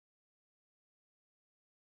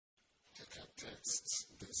our text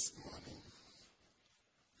this morning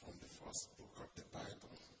from the first book of the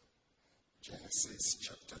Bible, Genesis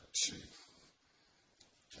chapter 2.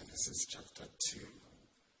 Genesis chapter 2,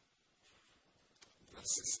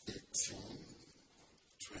 verses 18,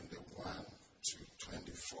 21 to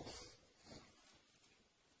 24.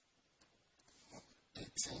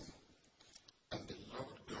 18. And the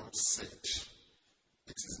Lord God said,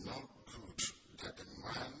 "It is not good that the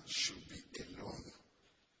man should be alone.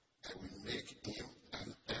 I will make him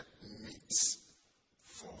an helpmeet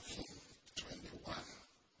for him." 21.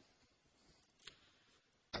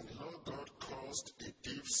 And the Lord God caused a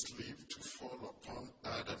deep sleep to fall upon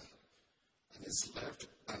Adam and he slept,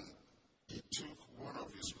 and he took one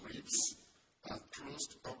of his ribs and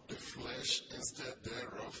closed up the flesh instead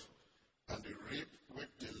thereof, and the rib which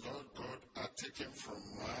the Lord God had taken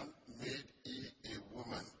from man made he a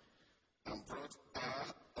woman, and brought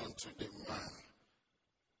her unto the man.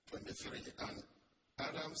 23. And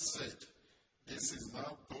Adam said, "This is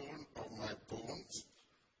now bone of my bones,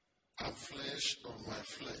 and flesh of my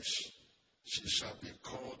flesh. She shall be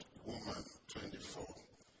called woman." 24.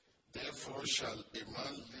 Therefore shall a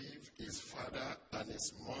man leave his father and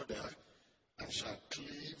his mother, and shall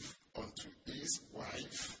cleave unto his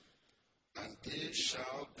wife, and they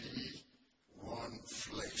shall be one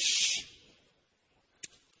flesh.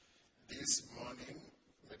 This morning,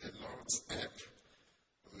 with the Lord's help,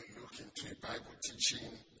 we look into a Bible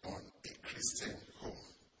teaching on a Christian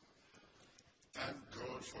home. Thank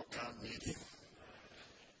God for camp meeting.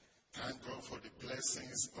 Thank God for the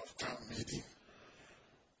blessings of camp meeting.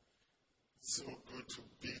 So good to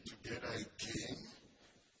be together again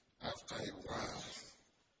after a while.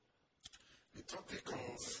 The topic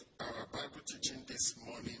of our Bible teaching this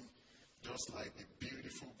morning, just like the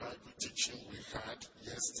beautiful Bible teaching we had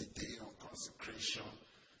yesterday on consecration,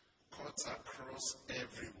 cuts across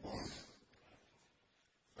everyone.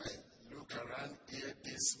 If I look around here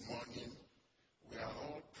this morning, we are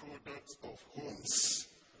all products of homes.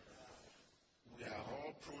 We are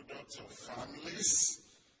all products of families.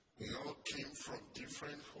 We all came from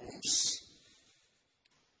different homes.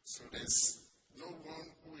 So there's no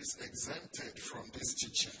one who is exempted from this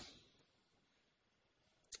teaching.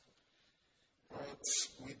 But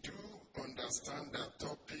we do understand that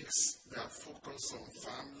topics that focus on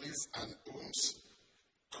families and homes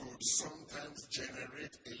could sometimes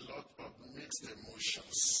generate a lot of mixed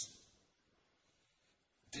emotions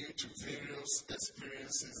due to various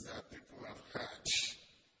experiences that people have had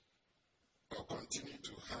or continue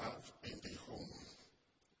to have in the home.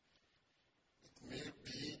 It may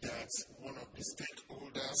be that one of the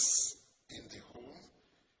stakeholders in the home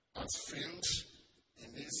has failed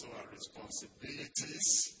in his or her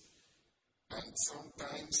responsibilities, and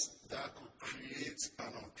sometimes that could create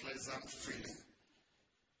an unpleasant feeling.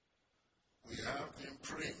 We have been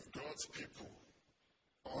praying, God's people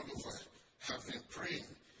all over have been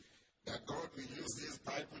praying that God will use this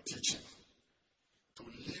Bible teaching to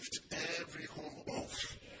lift every home up.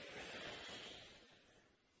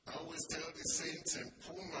 I always tell the saints in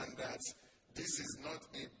Pullman that this is not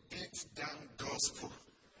a beat down gospel.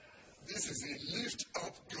 This is a lift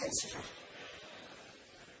up gospel.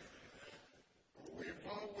 We've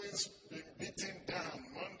always been beaten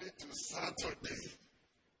down Monday to Saturday.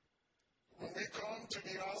 When we come to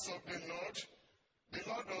the house of the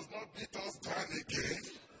Lord does not beat us down again.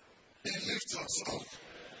 He lifts us up.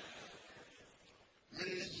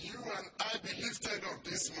 May you and I be lifted up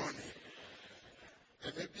this morning.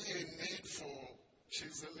 There may be a need for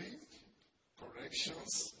chiseling,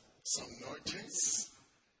 corrections, some nudgings.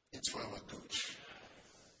 It's for our good.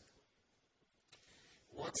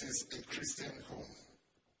 What is a Christian home?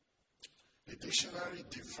 The dictionary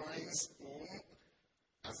defines home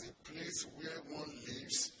as a place where one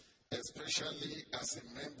lives, especially as a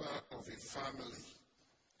member of a family.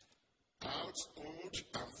 Household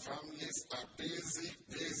and families are basic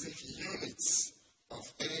units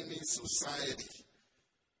of any society.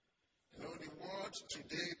 You know, the world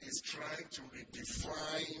today is trying to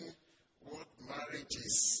redefine what marriage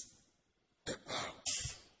is about.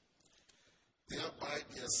 Thereby,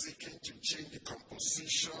 they are seeking to change the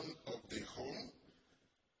composition of the home.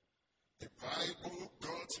 The Bible,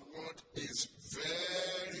 God's word, is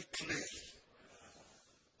very clear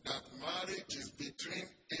that marriage is between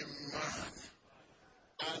a man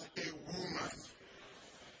and a woman.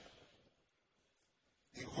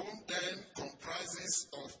 The home then comprises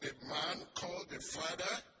of a man called the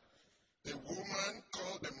father, the woman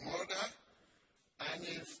called the mother, and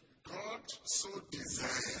if God so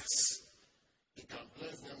desires, He can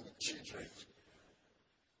bless them with children.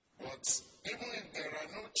 But even if there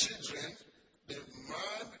are no children, the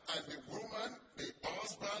man and the woman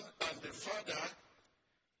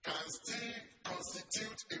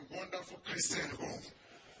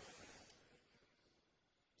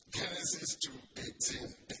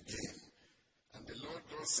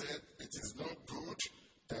God said, it is not good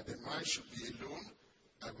that the man should be alone.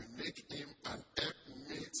 I will make him an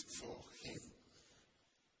helpmate for him.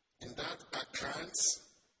 In that account,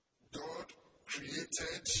 God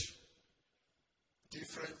created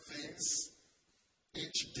different things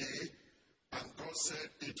each day, and God said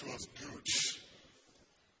it was good.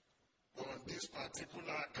 But on this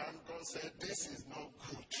particular account, God said, this is not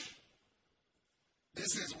good.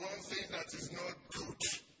 This is one thing that is not good.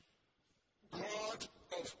 God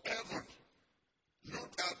of heaven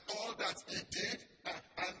looked at all that he did,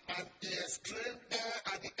 and he exclaimed there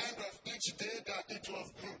at the end of each day that it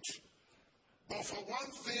was good. But for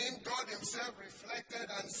one thing, God himself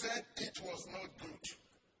reflected and said it was not good.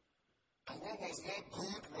 And what was not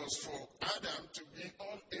good was for Adam to be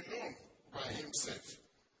all alone by himself.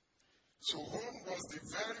 So home was the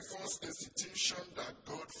very first institution that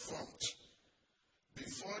God formed.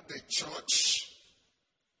 Before the church,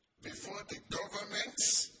 before the government,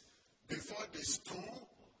 before the school,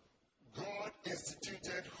 God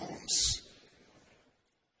instituted homes.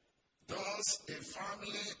 Thus, a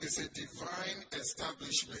family is a divine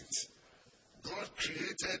establishment. God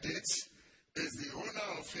created it, is the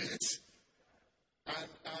owner of it,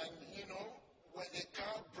 and you know, when a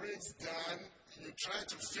car breaks down, you try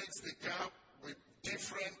to fix the car with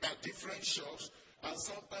different shops, and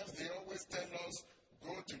sometimes they always tell us,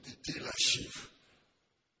 go to the dealership.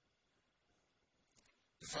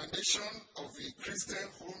 The foundation of a Christian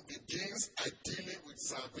home begins ideally with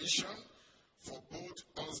salvation for both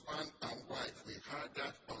husband and wife. We heard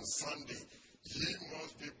that on Sunday. Ye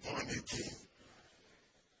must be born again.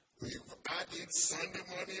 We've added Sunday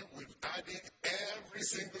morning, we've added every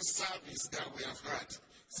single service that we have had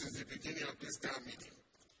since the beginning of this camp meeting.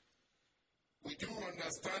 We do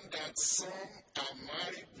understand that some are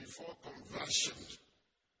married before conversion,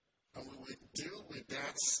 and we will deal with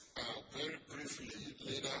that very briefly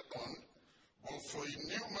later on. But for a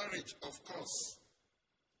new marriage, of course,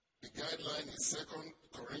 the guideline is 2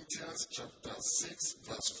 Corinthians chapter 6,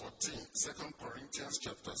 verse 14. 2 Corinthians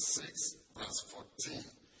chapter 6, verse 14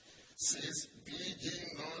 says, be ye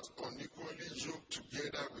not unequally yoked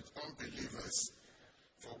together with unbelievers.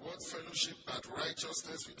 For what fellowship hath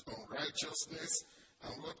righteousness with unrighteousness,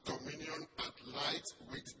 and what communion hath light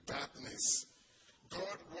with darkness?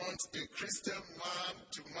 God wants a Christian man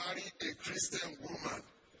to marry a Christian woman.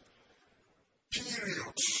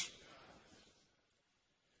 Period.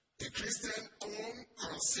 A Christian home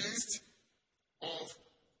consists of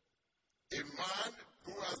a man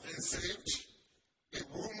who has been saved,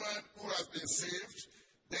 a woman who has been saved,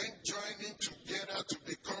 then joining together to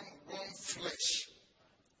become one flesh.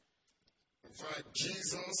 In fact,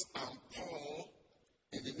 Jesus and Paul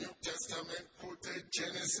in the New Testament quoted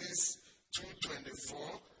Genesis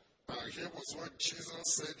 2:24. Here was what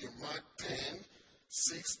Jesus said in Mark 10,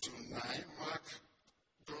 6-9. Mark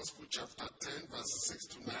Gospel chapter 10, verses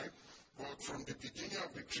 6-9. But from the beginning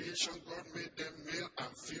of the creation, God made them male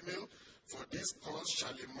and female. For this cause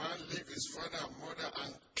shall a man leave his father and mother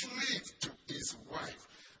and cleave to his wife,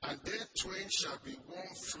 and they twain shall be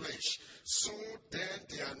one flesh. So then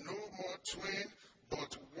they are no more twain,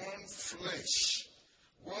 but one flesh.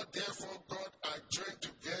 What therefore God hath joined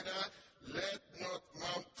together, let not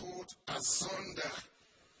man put asunder.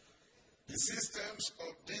 The systems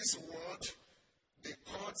of this world, the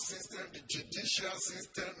court system, the judicial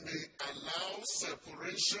system may allow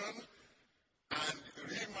separation and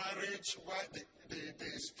remarriage while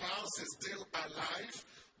the spouse is still alive,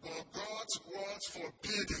 but God's words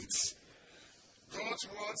forbid it. God's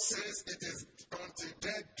word says it is until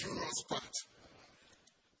death do us part.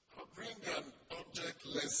 I'll bring an object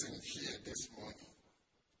lesson here this morning.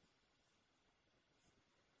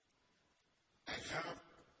 I have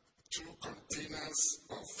 2 containers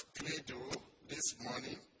of Play-Doh this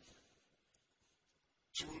morning,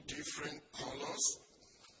 2 different colors.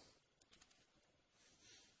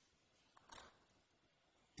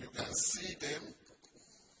 You can see them.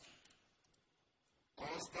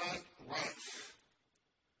 Husband, wife.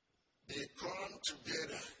 They come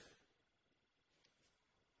together.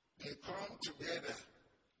 They come together.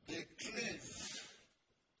 They cleave.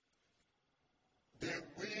 They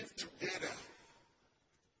weave together.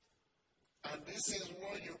 And this is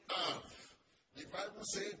what you have. The Bible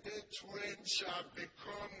says they twain shall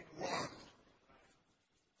become one.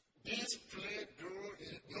 This Play-Doh,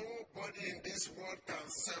 nobody in this world can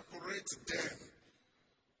separate them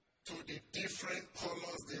to the different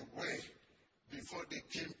colors they wear before they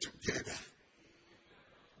came together.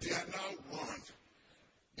 They are now one.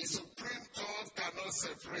 The Supreme Court cannot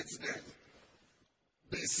separate them.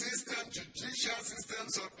 The judicial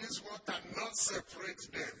systems of this world cannot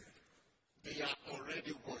separate them. They are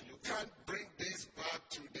already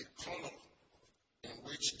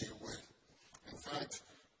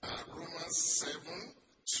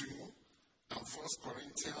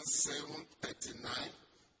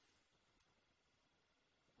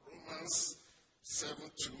Corinthians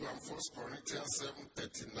 7:2 and 1 Corinthians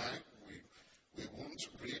 7:39. We won't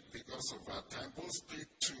read because of our time. Both speak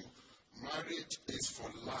to marriage is for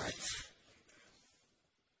life.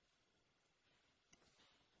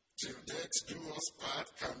 Till death do us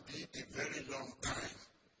part can be a very long time.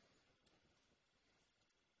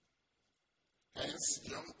 Hence,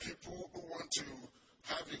 young people who want to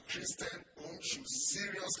have a Christian home should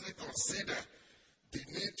seriously consider the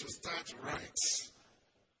need to start right.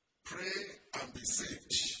 Pray and be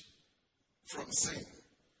saved from sin.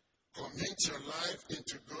 Commit your life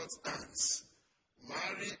into God's hands.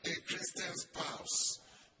 Marry a Christian spouse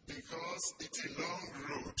because it's a long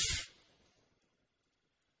road.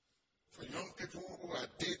 For young people who are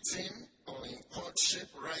dating or in courtship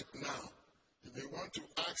right now, you may want to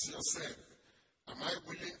ask yourself, am I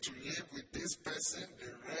willing to live with this person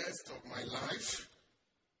the rest of my life?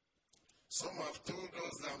 Some have told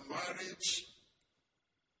us that marriage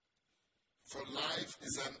for life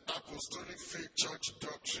is an apostolic faith church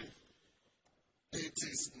doctrine. It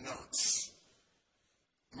is not.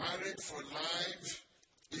 Marriage for life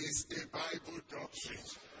is a Bible doctrine.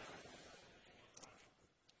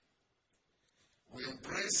 We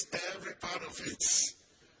embrace every part of it.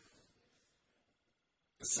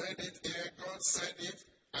 He said it here, God said it,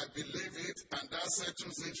 I believe it, and that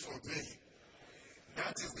settles it for me.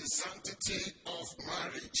 That is the sanctity of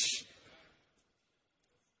marriage.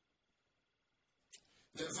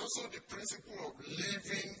 There's also the principle of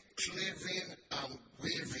living, cleaving, and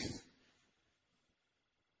weaving.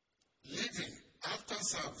 Living after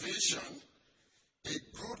salvation, a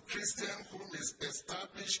good Christian home is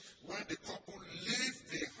established when the couple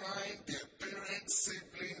leave behind their parents,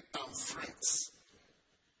 siblings, and friends.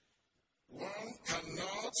 One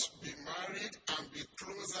cannot be married and be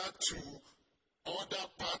closer to other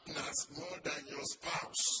partners more than your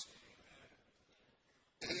spouse.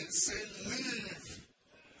 It says leave.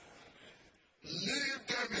 Leave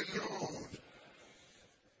them alone.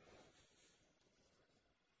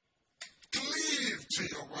 Cleave to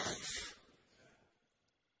your wife.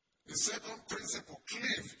 The second principle,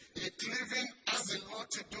 cleave. A cleaving has a lot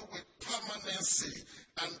to do with permanency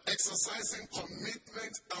and exercising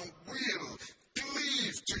commitment and will.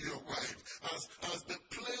 Cleave to your wife. As the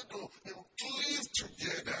Play-Doh, they will cleave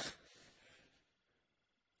together.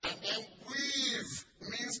 And then weave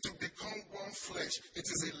means to become one flesh. It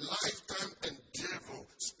is a lifetime endeavor,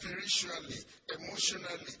 spiritually,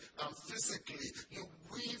 emotionally, and physically. You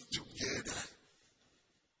weave together.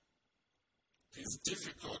 It is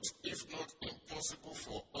difficult, if not impossible,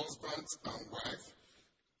 for husbands and wives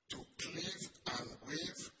to cleave and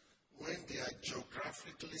weave when they are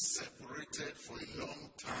geographically separated for a long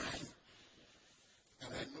time.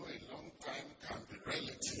 And I know a long time can be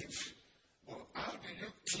relative, but how do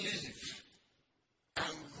you cleave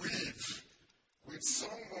and weave with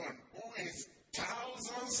someone who is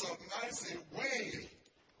thousands of miles away?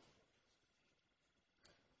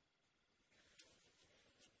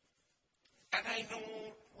 And I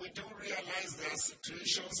know we do realize there are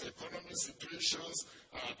situations, economic situations,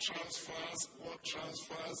 transfers, work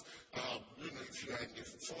transfers. If you are in the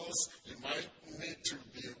force, you might need to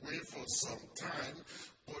be away for some time,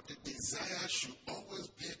 but the desire should always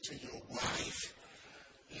be to your wife.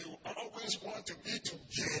 You always want to be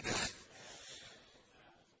together.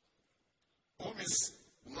 Home is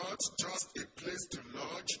not just a place to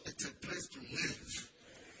lodge, it's a place to live.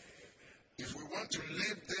 If we want to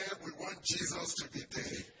live there, we want Jesus to be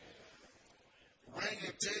there. When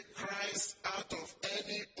you take Christ out of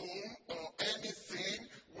any home or anything,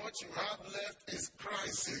 what you have left is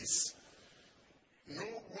crisis. No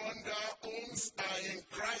wonder homes are in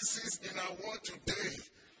crisis in our world today,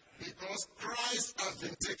 because Christ has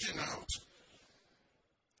been taken out.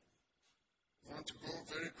 I want to go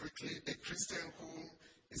very quickly. A Christian home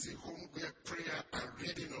is a home where prayer and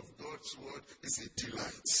reading of God's word is a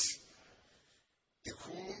delight. A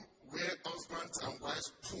home where husbands and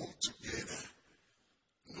wives pull together.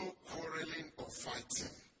 No quarreling or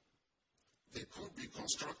fighting. There could be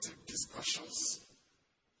constructive discussions.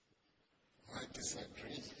 I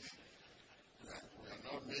disagree. We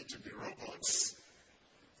are not made to be robots.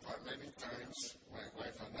 But many times, my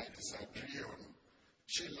wife and I disagree on,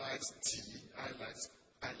 she likes tea,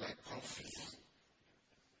 I like coffee.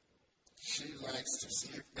 She likes to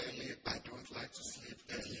sleep early, I don't like to sleep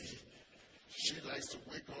early. She likes to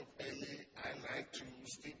wake up early, I like to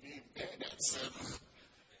still be in bed at 7,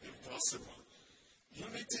 if possible.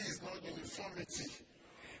 Unity is not uniformity.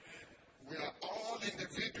 We are all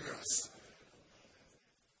individuals.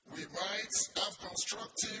 We might have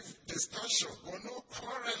constructive discussion, but no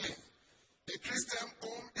quarreling. A Christian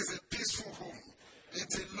home is a peaceful home.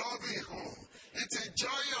 It's a loving home. It's a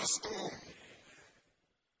joyous home.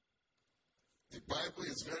 The Bible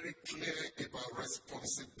is very clear about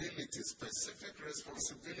responsibilities, specific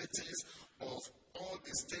responsibilities of all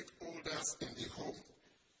the stakeholders in the home.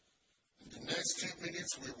 In the next few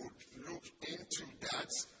minutes, we would look into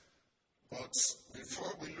that. But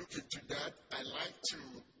before we look into that, I'd like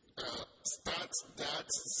to start that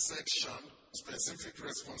section, specific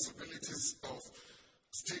responsibilities of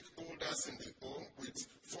stakeholders in the home, with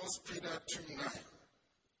 1 Peter 2:9.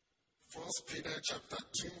 1 Peter chapter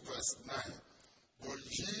 2, verse 9. But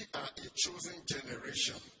ye are a chosen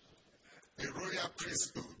generation, a royal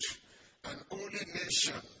priesthood, an holy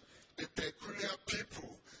nation, a peculiar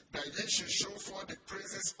people, that ye should show forth the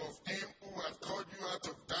praises of him who hath called you out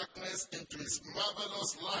of darkness into his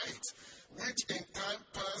marvelous light, which in time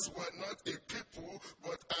past were not a people,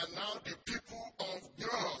 but are now the people of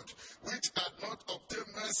God, which had not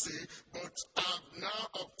obtained mercy, but have now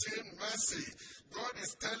obtained mercy. God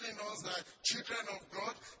is telling us that children of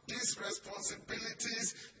God, these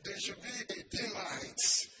responsibilities, they should be a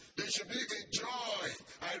delight. They should be a joy.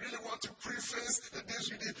 I really want to preface this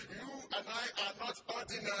with it. You and I are not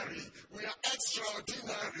ordinary. We are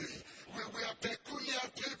extraordinary. We are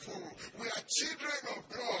peculiar people. We are children of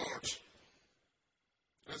God.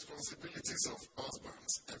 Responsibilities of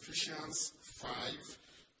husbands. Ephesians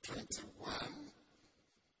 5:21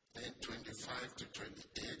 and 25 to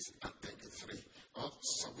 28 and 33. Of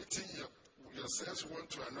submitting yourselves one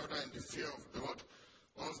to another in the fear of God.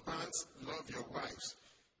 Husbands, love your wives,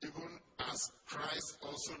 even as Christ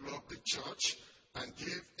also loved the church and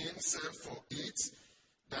gave himself for it,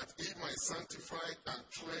 that he might sanctify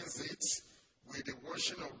and cleanse it with the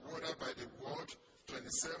washing of water by the word.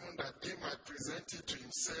 27, that he might present it to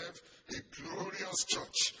himself a glorious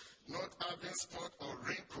church, not having spot or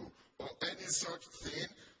wrinkle or any such thing,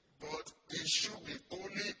 but it should be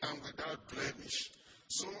holy and without blemish.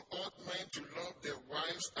 So ought men to love their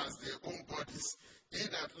wives as their own bodies. He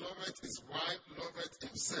that loveth his wife loveth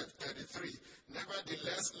himself. 33.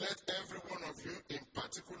 Nevertheless, let every one of you in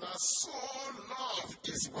particular so love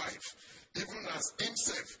his wife, even as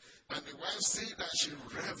himself, and the wife see that she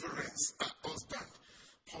reverence her husband.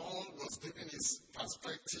 Paul was giving his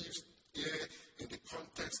perspective here in the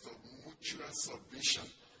context of mutual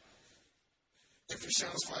submission.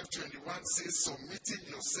 Ephesians 5:21 says, submitting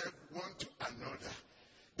yourself one to another.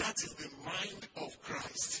 That is the mind of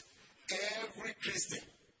Christ. Every Christian,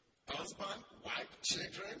 husband, wife,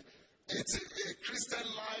 children, it's a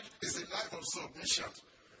Christian life is a life of submission.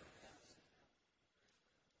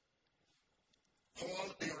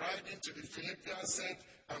 Paul, in writing to the Philippians, said,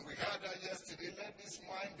 and we heard that yesterday, let this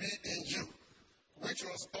mind be in you, which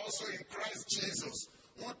was also in Christ Jesus,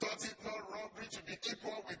 who thought it not robbery to be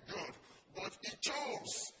equal with God, but he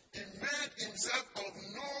chose, he made himself of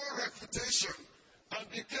no reputation, and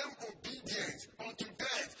became obedient unto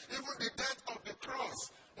death, even the death of the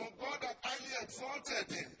cross. But God had highly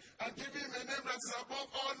exalted him and given him a name that is above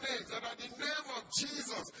all names, that at the name of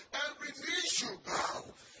Jesus, every knee should bow.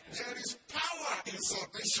 There is power in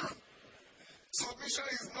submission. Submission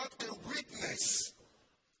is not a weakness.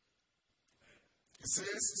 It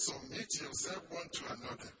says, submit yourself one to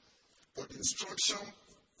another. But the instruction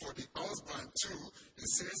for the husband too, it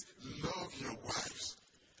says, love your wives.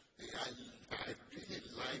 I really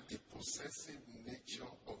like the possessive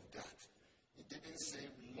nature of that. It didn't say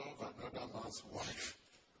love another man's wife.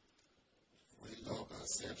 We love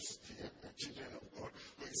ourselves here, the children of God.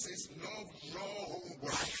 But it says love your own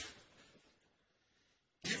wife.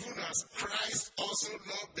 Even as Christ also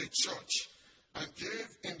loved the church and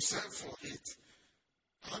gave himself for it.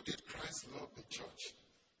 How did Christ love the church?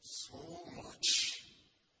 So much.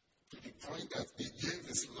 To the point that he gave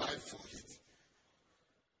his life for it.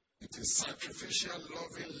 It is sacrificial,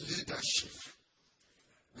 loving leadership.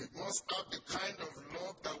 We must have the kind of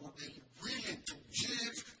love that will be willing to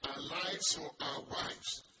give our lives for our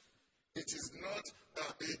wives. It is not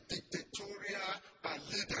a dictatorial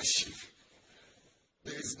leadership.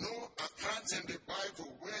 There is no account in the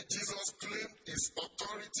Bible where Jesus claimed his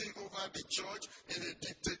authority over the church in a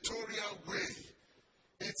dictatorial way.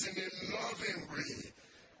 It's in a loving way.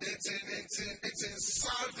 It's in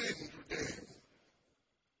serving them.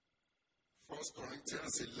 1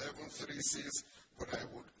 Corinthians 11:3 says, but I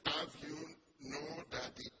would have you know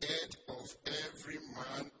that the head of every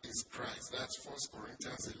man is Christ. That's 1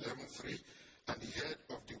 Corinthians 11:3. And the head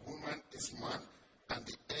of the woman is man. And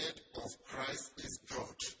the head of Christ is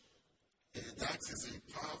God. That is a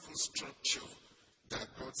powerful structure that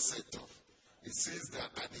God set up. It says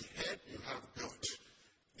that at the head you have God.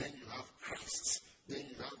 Then you have Christ. Then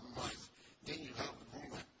you have man. Then you have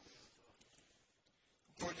woman.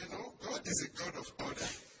 But you know, God is a God of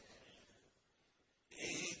order.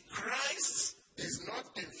 Christ is not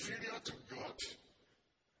inferior to God.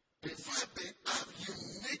 In fact, they have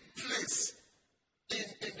unique place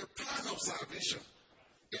in the plan of salvation.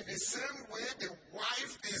 In the same way, the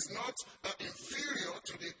wife is not inferior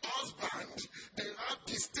to the husband. They have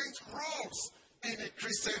distinct roles in a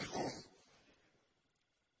Christian home.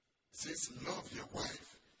 It says, love your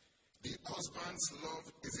wife. The husband's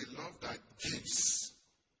love is a love that gives,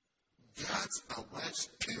 guards a wife's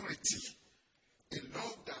purity, a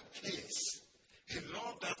love that cares, a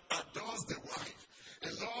love that adores the wife, a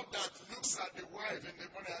love that looks at the wife in the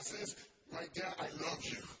morning and says, my dear, I love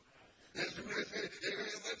you. A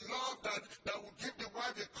love that will give the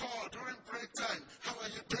wife a call during break time. How are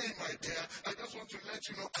you doing, my dear? I just want to let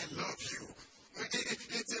you know I love you.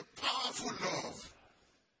 It's a powerful love.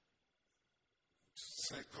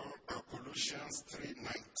 Colossians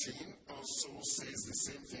 3:19 also says the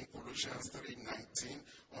same thing. Colossians 3:19,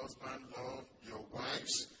 husband, love your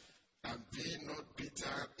wives and be not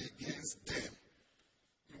bitter against them.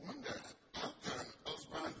 You wonder, how can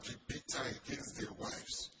husband be bitter against their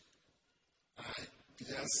wives? I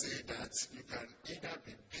dare say that you can either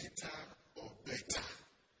be bitter or better.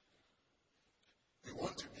 We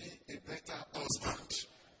want to be a better husband.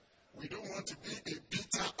 We don't want to be a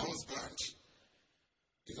bitter husband.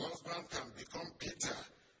 The husband can become bitter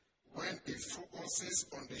when he focuses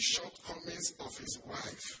on the shortcomings of his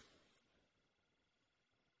wife.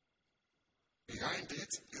 Behind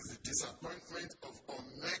it is the disappointment of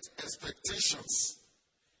unmet expectations.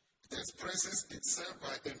 It expresses itself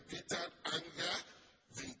by embittered anger,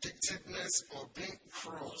 vindictiveness, or being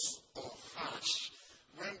cross or harsh.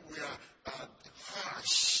 When we are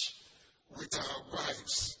harsh with our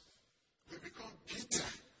wives, we become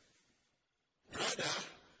bitter. Rather,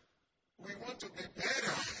 we want to be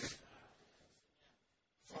better.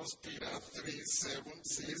 1 Peter 3:7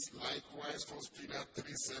 says, likewise, 1 Peter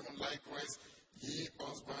 3:7, likewise, ye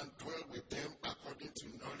husbands dwell with them according to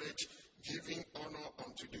knowledge, giving honor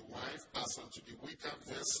unto the wife as unto the weaker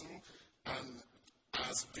vessel, and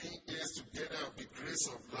as being heirs together of the grace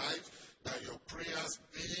of life, that your prayers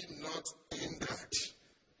be not hindered.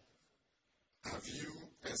 Have you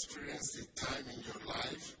experienced a time in your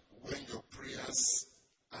life when your prayers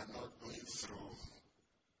are not going through?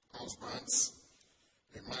 Husbands,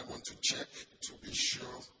 we might want to check to be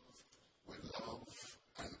sure we love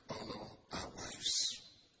and honor our wives.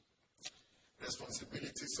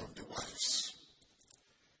 Responsibilities of the wives.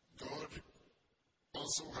 God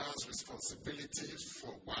also has responsibilities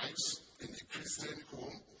for wives in a Christian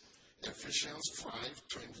home. Ephesians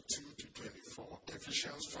 5:22-24.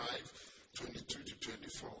 Ephesians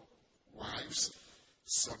 5:22-24. Wives,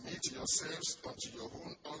 submit yourselves unto your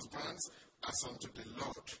own husbands as unto the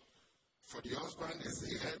Lord. For the husband is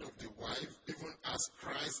the head of the wife, even as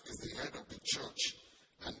Christ is the head of the church,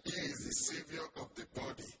 and he is the Savior of the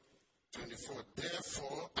body. 24.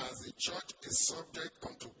 Therefore, as the church is subject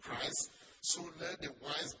unto Christ, so let the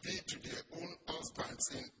wives be to their own husbands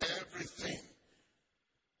in everything.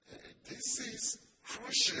 This is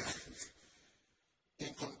crucial.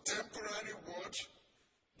 In contemporary world,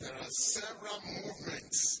 there are several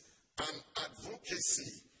movements and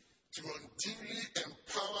advocacy to unduly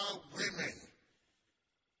empower women.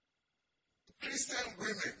 Christian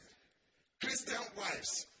women, Christian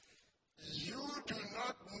wives, you do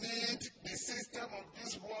not need the system of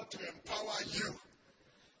this world to empower you.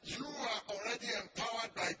 You are already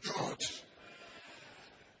empowered by God.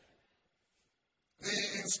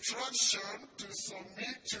 The instruction to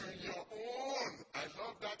submit to your own, I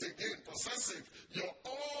love that again, possessive, your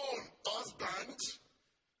own husband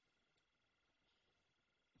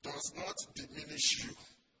does not diminish you.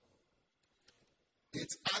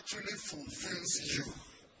 It actually fulfills you.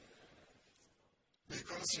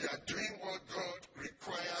 Because you are doing what God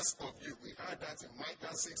requires of you. We heard that in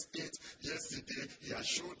Micah 6:8 yesterday. He has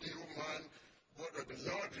showed you, man, what does the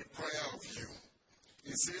Lord require of you.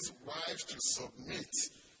 He says, wives to submit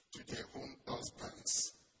to their own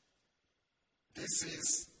husbands. This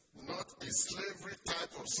is not a slavery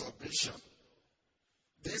type of submission.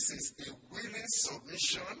 This is a willing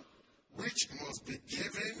submission which must be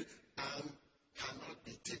given and cannot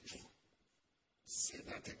be taken. Say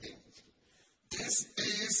that again. This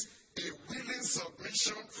is a willing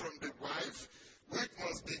submission from the wife which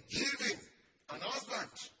must be given. An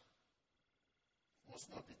husband must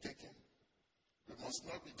not be taken. We must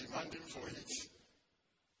not be demanding for it.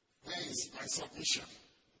 Where is my submission?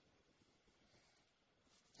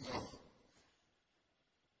 No.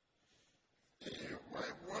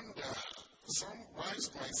 I wonder, some wives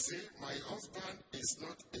might say, my husband is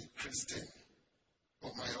not a Christian,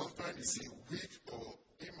 or is a weak or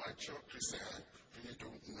immature Christian. I really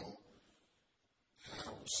don't know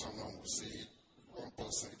how someone will say one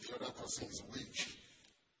person, the other person is weak.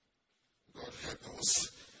 God help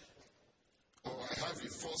us. Or I have a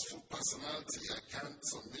forceful personality. I can't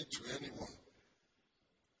submit to anyone.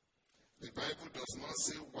 The Bible does not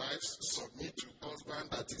say wives submit to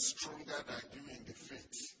husband that is stronger than you in the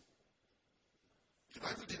faith. The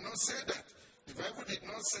Bible did not say that. The Bible did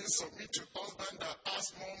not say submit to husband that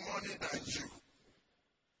has more money than you.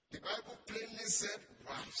 The Bible plainly said,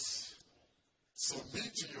 wives,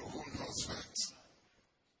 submit to your own husbands.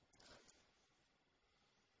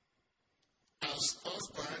 As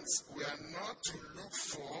husbands, we are not to look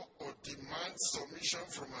for or demand submission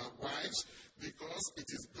from our wives because it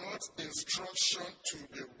is God's instruction to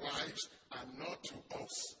the wives and not to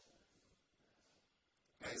us.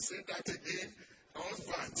 I say that again.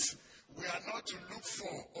 Husbands, we are not to look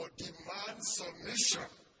for or demand submission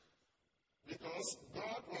because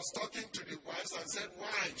God was talking to the wives and said,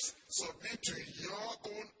 wives, submit to your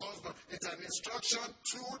own husband. It's an instruction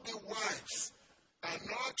to the wives and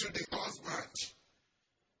not to the husband.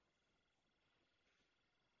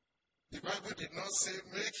 The Bible did not say,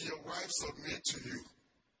 make your wife submit to you.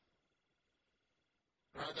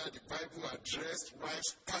 Rather, the Bible addressed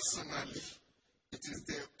wives personally. It is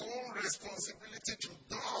their own responsibility to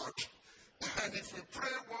God. And if we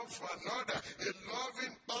pray one for another, a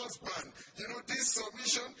loving husband, this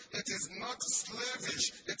submission, it is not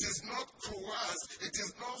slavish, it is not coerced, it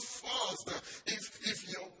is not forced. If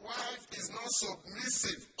your wife is not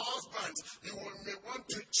submissive, husband, you may want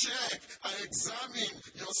to check and examine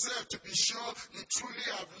yourself to be sure you truly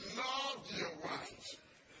have loved your wife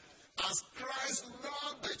as Christ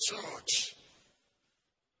loved the church.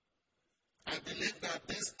 I believe that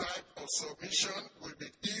this type of submission will be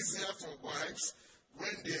easier for wives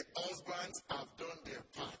when their husbands have done their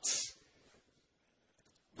part.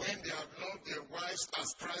 When they have loved their wives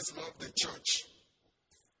as Christ loved the church.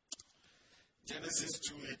 Genesis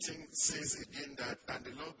 2:18 says again that, and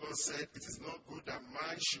the Lord God said, it is not good that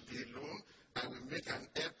man should be alone. I will make an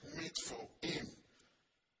helpmeet for him.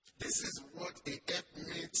 This is what a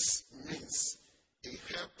helpmeet means.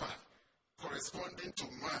 A helper corresponding to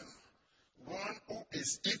man. One who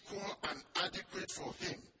is equal and adequate for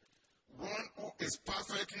him. One who is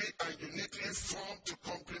perfectly and uniquely formed to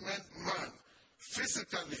complement man,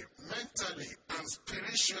 physically, mentally, and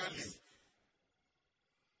spiritually.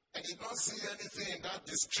 I did not see anything in that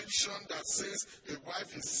description that says a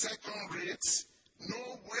wife is second rate.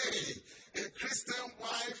 No way. A Christian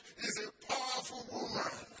wife is a powerful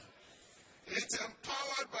woman. It's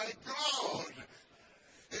empowered by God.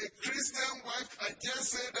 A Christian wife, I dare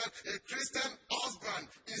say that a Christian husband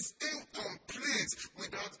is incomplete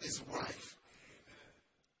without his wife.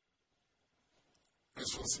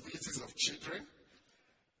 Responsibilities of children.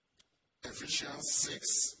 Ephesians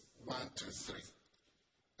 6, 1-3.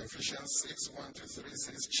 Ephesians 6, 1-3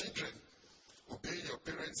 says, children, obey your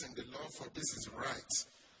parents in the Lord, for this is right.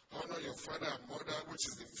 Honor your father and mother, which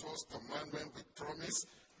is the first commandment with promise,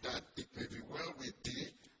 that it may be well with thee,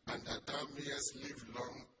 and that thou mayest live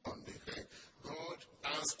long on the earth. God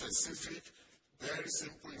has specific, very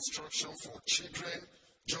simple instruction for children.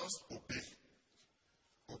 Just obey.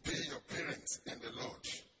 Obey your parents in the Lord.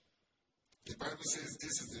 The Bible says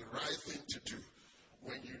this is the right thing to do.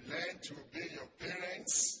 When you learn to obey your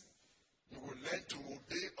parents, you will learn to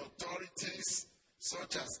obey authorities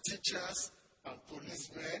such as teachers and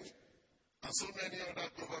policemen and so many other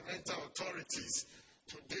governmental authorities.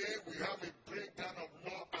 Today we have a breakdown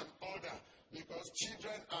of law and order because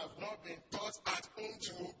children have not been taught at home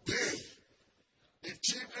to obey. If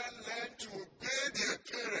children learn to obey their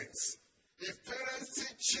parents, if parents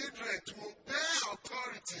teach children to obey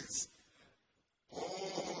authorities,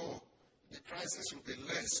 the crisis will be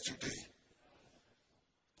less today.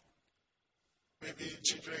 Maybe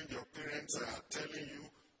children, your parents are telling you,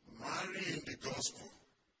 marry in the gospel.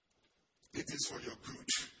 It is for your good.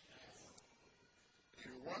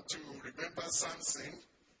 You want to remember Samson?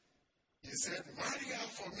 He said, marry her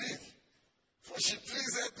for me, for she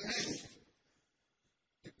pleased me.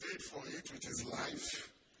 He paid for it with his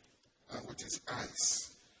life and with his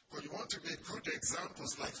eyes. But you want to be good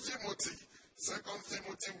examples like Timothy. 2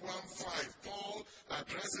 Timothy 1:5, Paul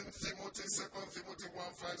addressing Timothy, 2 Timothy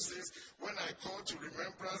 1:5 says, when I call to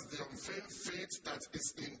remembrance the unfeigned faith that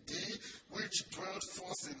is in thee, which dwelt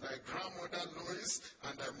first in thy grandmother Lois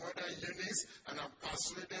and thy mother Eunice, and I'm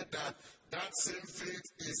persuaded that that same faith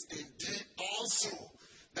is in thee also.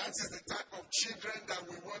 That is the type of children that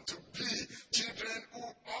we want to be. Children who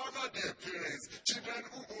honor their parents, children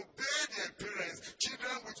who obey their parents,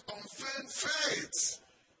 children with unfeigned faith.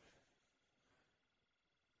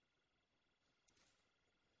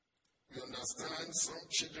 understand some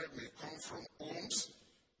children may come from homes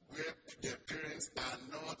where their parents are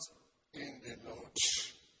not in the Lord.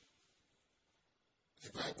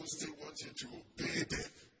 The Bible still wants you to obey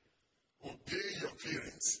them. Obey your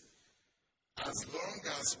parents. As long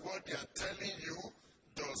as what they are telling you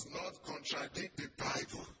does not contradict the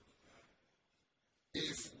Bible.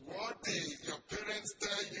 If what your parents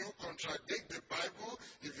tell you contradict the Bible,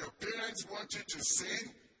 if your parents want you to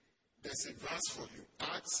sin, there's a verse for you.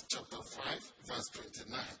 Acts chapter 5, verse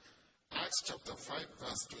 29. Acts chapter 5,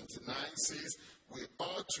 verse 29 says, we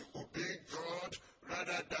ought to obey God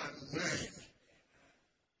rather than men.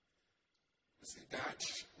 You see that?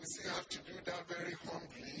 We still have to do that very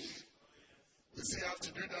humbly. We still have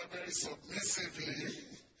to do that very submissively.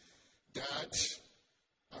 Dad,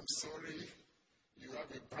 I'm sorry, you have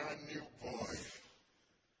a brand new boy.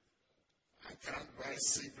 I can't buy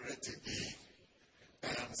cigarette again.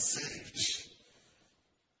 I am saved.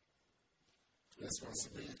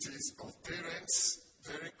 Responsibilities of parents,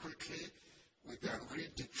 very quickly, we can read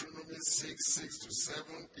Deuteronomy 6, 6 to 7.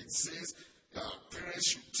 It says, parents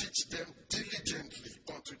should teach them diligently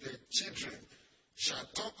unto their children, shall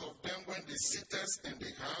talk of them when they sitteth in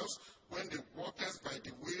the house, when they walketh by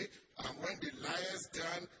the way, and when they lieth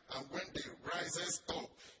down, and when they riseth up.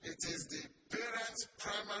 It is the parents'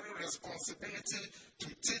 primary responsibility to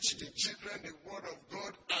teach the children the word of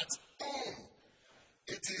God at home.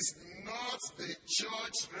 It is not the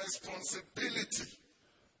church's responsibility.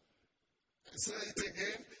 I say it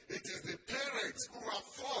again. It is the parents who are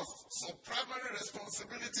forced some primary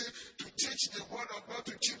responsibility to teach the word of God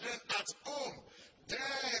to children at home.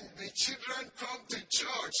 Then the children come to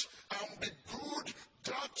church, and the good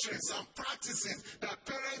doctrines and practices that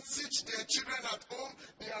parents teach their children at home,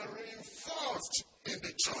 they are reinforced in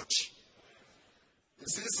the church. You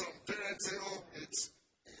see, some parents say, oh, it's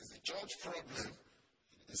a church problem.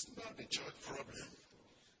 It's not the church problem.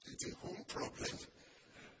 It's a home problem.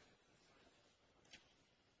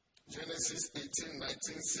 Genesis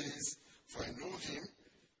 18:19 says, for I know him,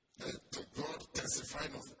 to God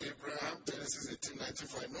testifying of Abraham, Genesis 18:19,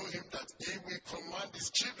 for I know him that he will command his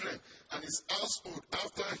children and his household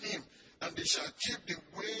after him, and they shall keep the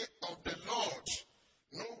way of the Lord.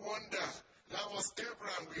 No wonder. That was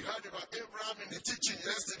Abraham. We heard about Abraham in the teaching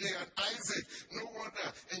yesterday, and Isaac. No wonder.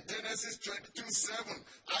 In Genesis 22:7,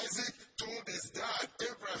 Isaac told his dad,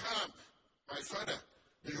 Abraham, my father,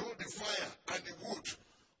 behold the fire and the wood,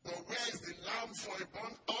 but where is the lamb for a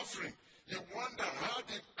burnt offering? You wonder, how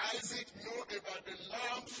did Isaac know about the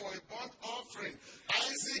lamb for a burnt offering?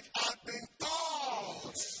 Isaac had been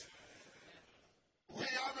taught. We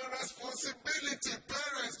have a responsibility,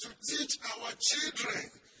 parents, to teach our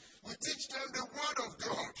children. We teach them the word of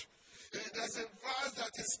God. There's a verse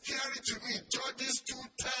that is scary to me. Judges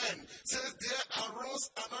 2:10 says, there arose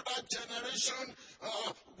another generation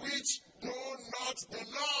which know not the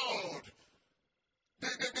Lord.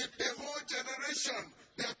 The whole generation,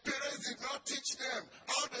 their parents did not teach them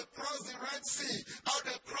how they crossed the Red Sea, how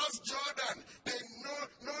they crossed Jordan. They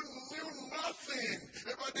knew nothing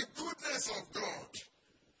about the goodness of God.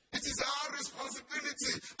 It is our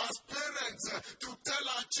responsibility as parents to tell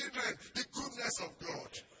our children the goodness of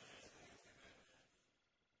God.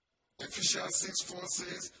 Ephesians 6:4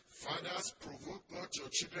 says, fathers, provoke not your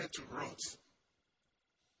children to wrath,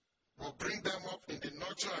 but bring them up in the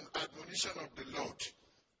nurture and admonition of the Lord.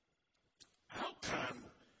 How can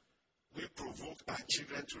we provoke our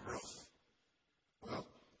children to wrath? Well,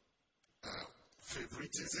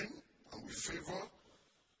 favoritism, and we favor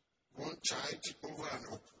one child over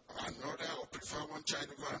another, or prefer one child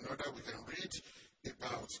over another. We can read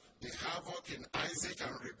about the havoc in Isaac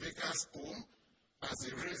and Rebekah's home as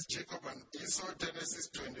they raised Jacob and Esau, Genesis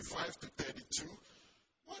 25-32.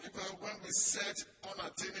 What about when we set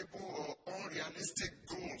unattainable or unrealistic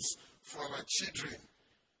goals for our children?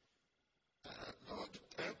 Lord,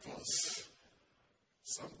 help us.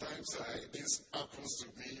 Sometimes this happens to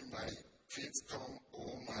me. My kids come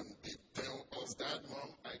home and they tell us, Dad,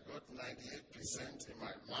 Mom, I got 98% in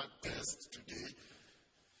my math test today.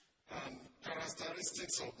 And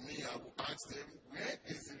characteristics of me, I will ask them, where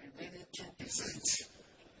is the remaining 2%?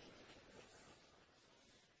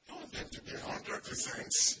 I want them to get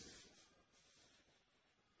 100%.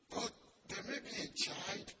 But there may be a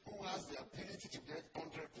child who has the ability to get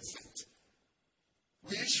 100%.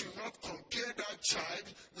 We should not compare that child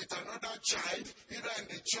with another child, either in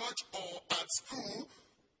the church or at school,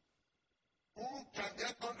 who can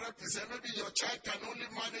get 100%. Maybe your child can only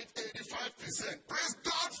manage 85%. Praise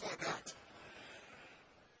God for that.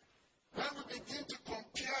 When we begin to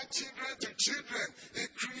compare children to children, it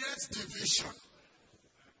creates division.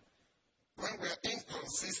 When we are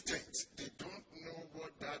inconsistent, the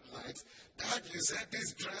said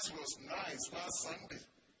this dress was nice last Sunday,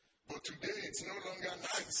 but today it's no longer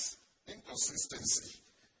nice. Inconsistency.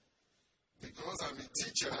 Because I'm a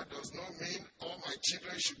teacher does not mean all my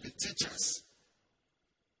children should be teachers.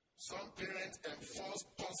 Some parents enforce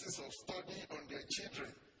courses of study on their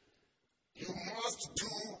children. You must do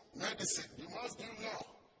medicine. You must do law.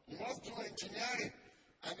 You must do engineering.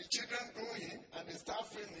 And the children go in and they start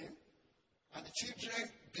failing. And the children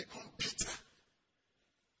become bitter.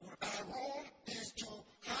 Our role is to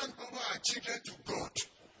hand over our children to God.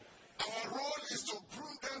 Our role is to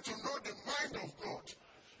groom them to know the mind of God.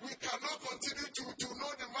 We cannot continue to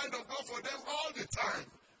know the mind of God for them all the time.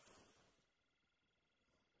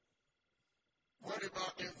 What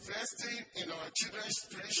about investing in our children's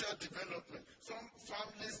spiritual development? Some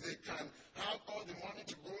families, they can have all the money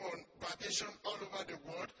to go on vacation all over the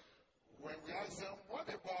world. When we ask them, what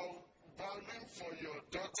about violin for your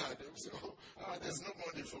daughter? They will say, there's no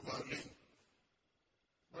money for violin.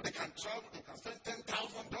 But they can travel, they can spend $10,000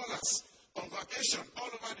 on vacation all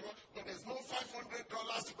over the world, but there's no $500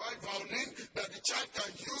 to buy violin that the child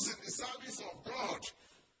can use in the service of God.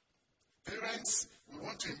 Parents, we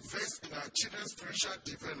want to invest in our children's spiritual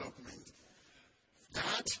development.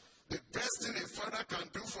 Dad, the best thing a father can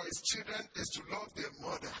do for his children is to love their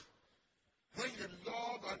mother. When you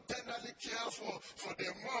love and tenderly care for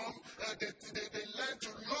their mom, they learn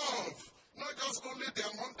to love. Not just only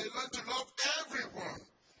their mom, they learn to love everyone.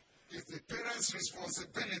 It's the parents'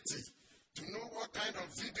 responsibility to know what kind of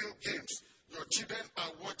video games your children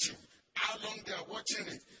are watching, how long they are watching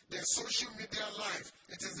it, their social media life.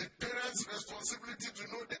 It is the parents' responsibility to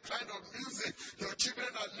know the kind of music your children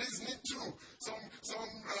are listening to. Some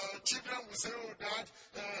children will say, Dad,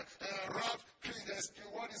 rap,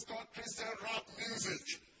 what is called Christian rap music.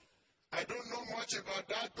 I don't know much about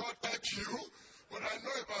that, God help you, but I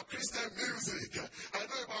know about Christian music. I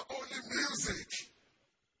know about holy music.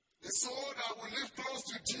 The soul that will live close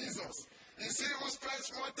to Jesus. You see who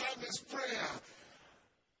spends more time in prayer.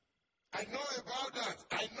 I know about that.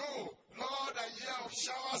 I know, Lord, a year of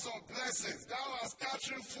showers of blessings. Thou hast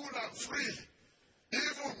scattering full and free.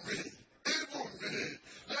 Even me.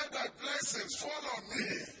 Let thy blessings fall on me.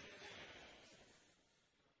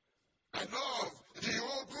 I love the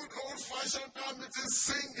old good old-fashioned meeting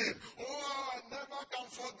singing. I never can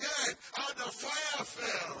forget how the fire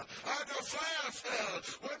fell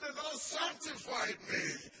when the Lord sanctified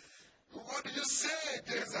me. What do you say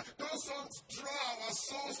against that? Those songs draw our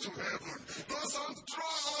souls to heaven. Those songs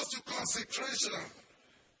draw us to consecration.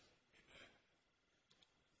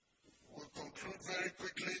 We'll conclude very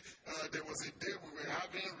quickly. There was a day we were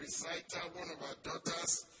having recital. One of our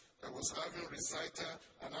daughters was having recital,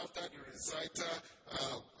 and after the recital,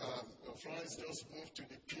 Florence just moved to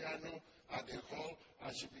the piano at the hall,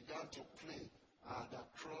 and she began to play at the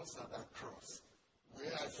cross,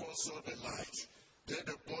 where I first saw the light. Then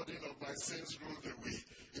the burden of my sins rolled away.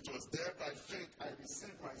 It was there by faith I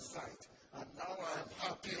received my sight, and now I am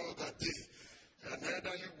happy all that day. An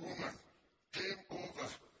elderly woman came over,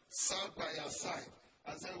 sat by her side,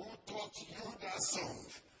 and said, who taught you that song?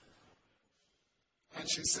 And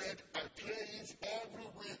she said, I play it every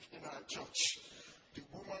week in our church. The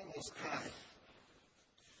woman was crying.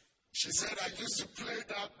 She said, I used to play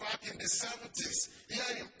that back in the 70s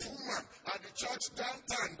here in Pullman at the church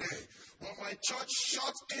downtown there. But my church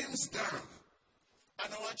shut hymns down.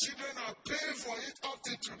 And our children are paying for it up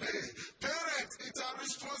to today. Parents, it's our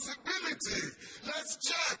responsibility. Let's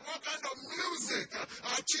check what kind of music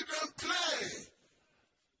our children play.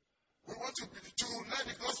 We want to let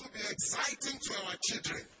the gospel be exciting to our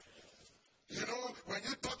children. You know, when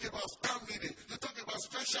you talk about camp meeting, you talk about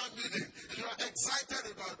special meeting, you are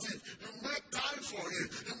excited about it. You make time for it.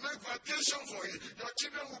 You make vacation for it. Your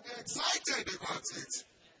children will be excited about it.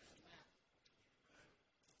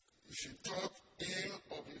 If you talk ill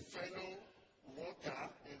of a fellow worker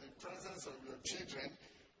in the presence of your children,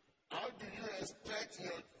 how do you expect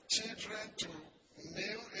your children to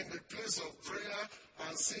kneel in the place of prayer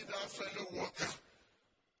and see that fellow worker?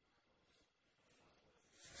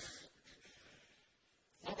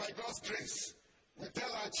 But by God's grace, we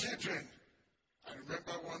tell our children. I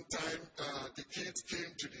remember one time the kids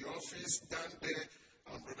came to the office down there,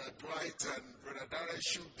 and Brother Dwight and Brother Dara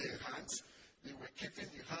shook their hands. They were keeping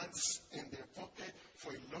the hands in their pocket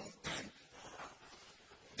for a long time.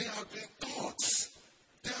 They have been taught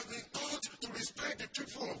to respect the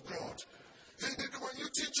people of God. When you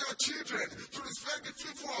teach your children to respect the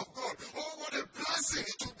people of God, what a blessing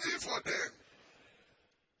it will be for them.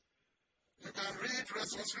 You can read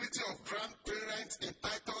Responsibility of Grandparents in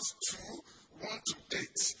Titus 2,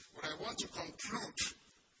 1-8. But I want to conclude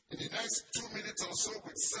in the next next 2 minutes or so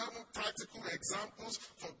with 7 practical examples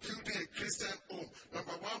for building a Christian home.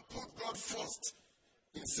 Number 1, put God first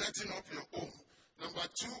in setting up your home. Number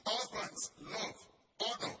 2, husbands, love,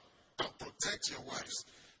 honor, and protect your wives.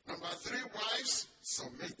 Number 3, wives,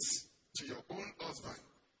 submit to your own husband.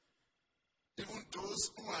 Even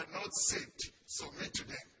those who are not saved, submit to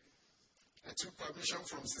them. I took permission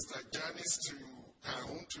from Sister Janice to her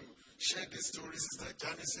home to share this story. Sister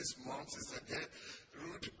Janice's mom, Sister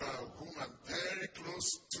Ruth, whom I'm very close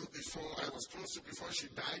to before she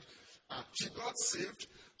died. She got saved,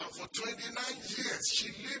 and for 29 years she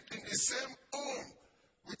lived in the same home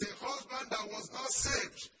with a husband that was not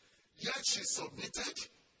saved. Yet she submitted.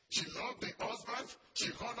 She loved the husband. She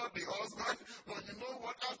honored the husband. But you know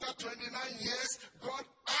what? After 29 years, God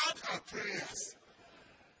heard her prayers.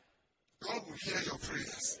 God will hear your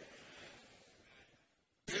prayers.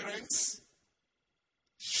 Parents,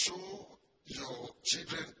 show your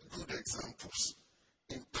children good examples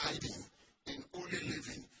in tithing, in holy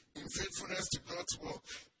living, in faithfulness to God's work.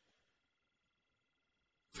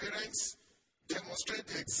 Parents, demonstrate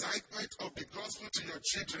the excitement of the gospel to your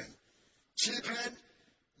children. Children,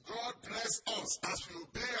 God bless us as we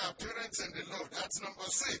obey our parents in the Lord. That's number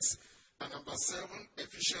 6. And number 7,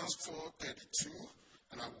 Ephesians 4:32.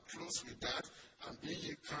 And I will close with that. And be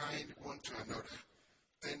ye kind one to another,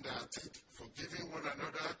 tender-hearted, forgiving one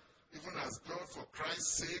another, even as God for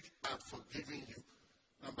Christ's sake hath forgiven you.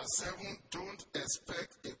 Number 7, don't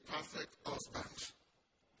expect a perfect husband.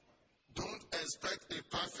 Don't expect a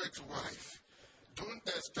perfect wife. Don't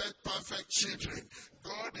expect perfect children.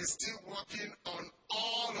 God is still working on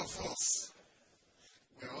all of us.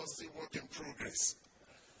 We're all still work in progress.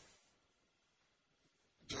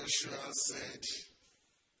 Joshua said,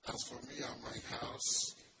 as for me and my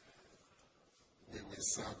house, we will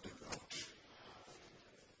serve the Lord.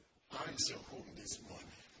 How is your home this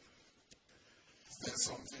morning? Is there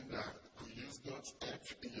something that could use God's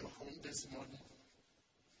help in your home this morning?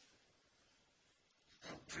 You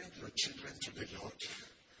can bring your children to the Lord.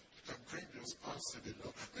 You can bring your spouse to the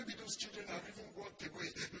Lord. Maybe those children have even walked away.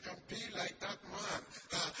 You can be like that man,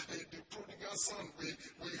 the prodigal son.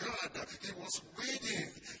 We heard that he was waiting,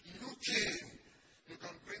 looking. You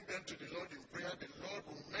can bring them to the Lord in prayer. The Lord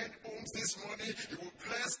will mend homes this morning. He will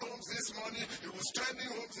bless homes this morning. He will strengthen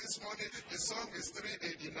homes this morning. The song is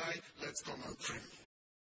 389. Let's come and pray.